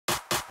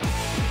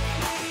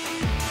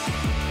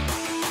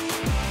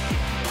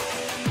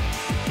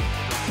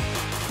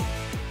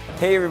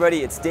Hey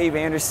everybody, it's Dave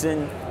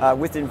Anderson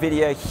with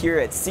NVIDIA here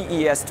at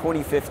CES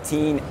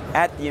 2015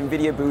 at the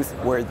NVIDIA booth,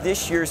 where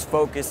this year's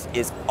focus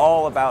is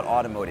all about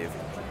automotive.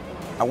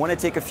 I want to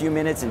take a few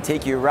minutes and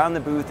take you around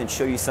the booth and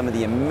show you some of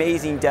the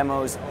amazing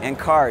demos and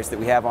cars that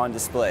we have on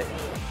display.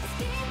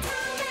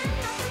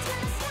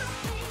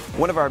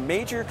 One of our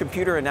major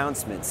computer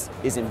announcements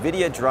is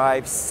NVIDIA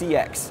Drive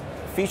CX,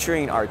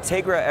 featuring our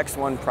Tegra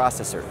X1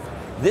 processor.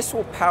 This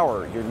will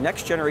power your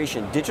next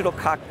generation digital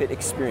cockpit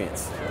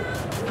experience.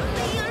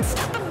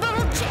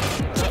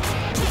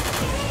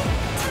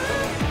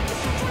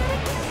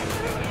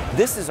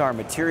 This is our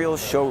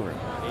materials showroom,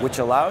 which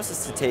allows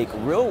us to take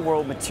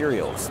real-world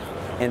materials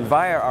and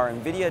via our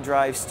NVIDIA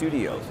Drive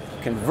Studio,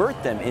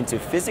 convert them into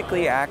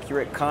physically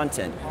accurate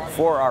content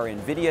for our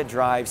NVIDIA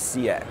Drive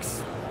CX.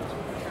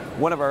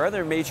 One of our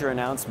other major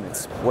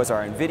announcements was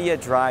our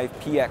NVIDIA Drive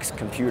PX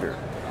computer,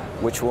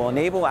 which will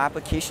enable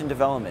application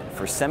development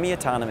for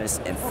semi-autonomous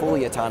and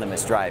fully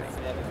autonomous driving.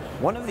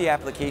 One of the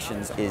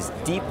applications is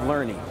deep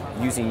learning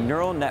using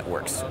neural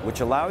networks, which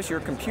allows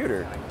your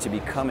computer to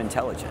become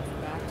intelligent.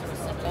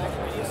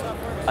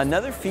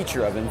 Another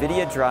feature of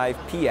NVIDIA Drive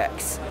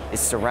PX is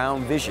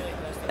surround vision,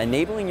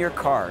 enabling your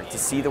car to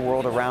see the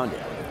world around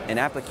it. An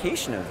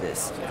application of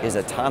this is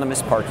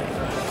autonomous parking.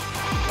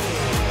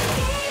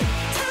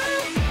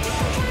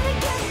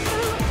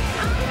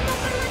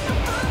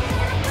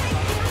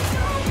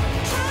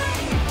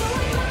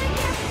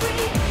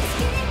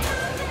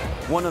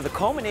 One of the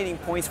culminating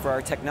points for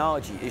our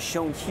technology is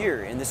shown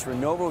here in this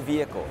Renovo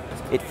vehicle.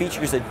 It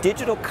features a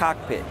digital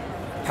cockpit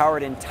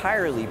powered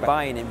entirely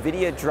by an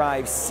NVIDIA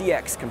Drive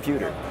CX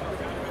computer.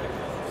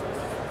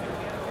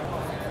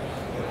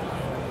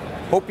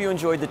 Hope you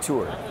enjoyed the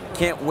tour.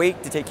 Can't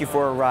wait to take you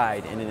for a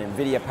ride in an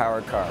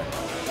NVIDIA-powered car.